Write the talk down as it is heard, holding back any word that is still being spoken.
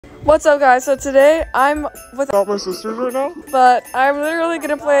What's up, guys? So today I'm with my sisters right now, but I'm literally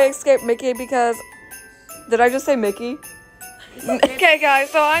gonna play Escape Mickey because did I just say Mickey? Okay,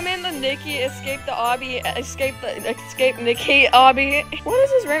 guys. So I'm in the Nicki Escape Nicki obby. What is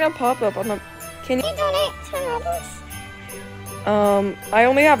this random pop up on the? Can you donate 10 Robux? I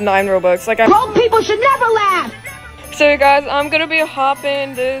only have 9 Robux. Like Broke people should never laugh. So guys, I'm gonna be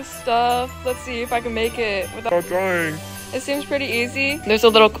hopping this stuff. Let's see if I can make it without trying. It seems pretty easy. There's a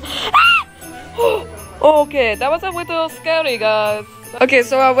little. Okay, that was a little scary, guys. Okay,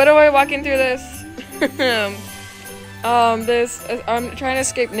 so what am I walking through this? I'm trying to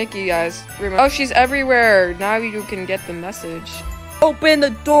escape Nicki, guys. Oh, she's everywhere. Now you can get the message. Open the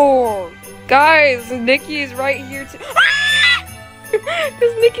door, guys. Nicki's right here too.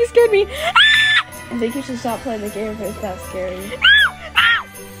 This Nicki scared me. I think you should stop playing the game if it's that scary.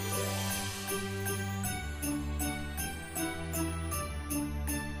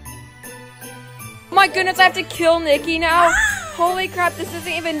 Oh my goodness, I have to kill Nicki now? Holy crap, this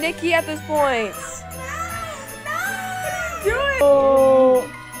isn't even Nicki at this point. Do it! Oh.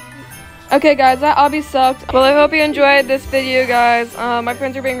 Okay guys, that obby sucked. Well, I hope you enjoyed this video, guys. My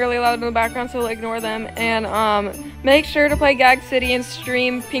friends are being really loud in the background, so ignore them. And make sure to play Gag City and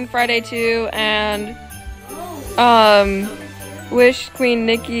stream Pink Friday 2. And wish Queen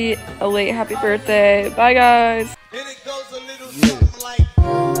Nicki a late happy birthday. Bye guys.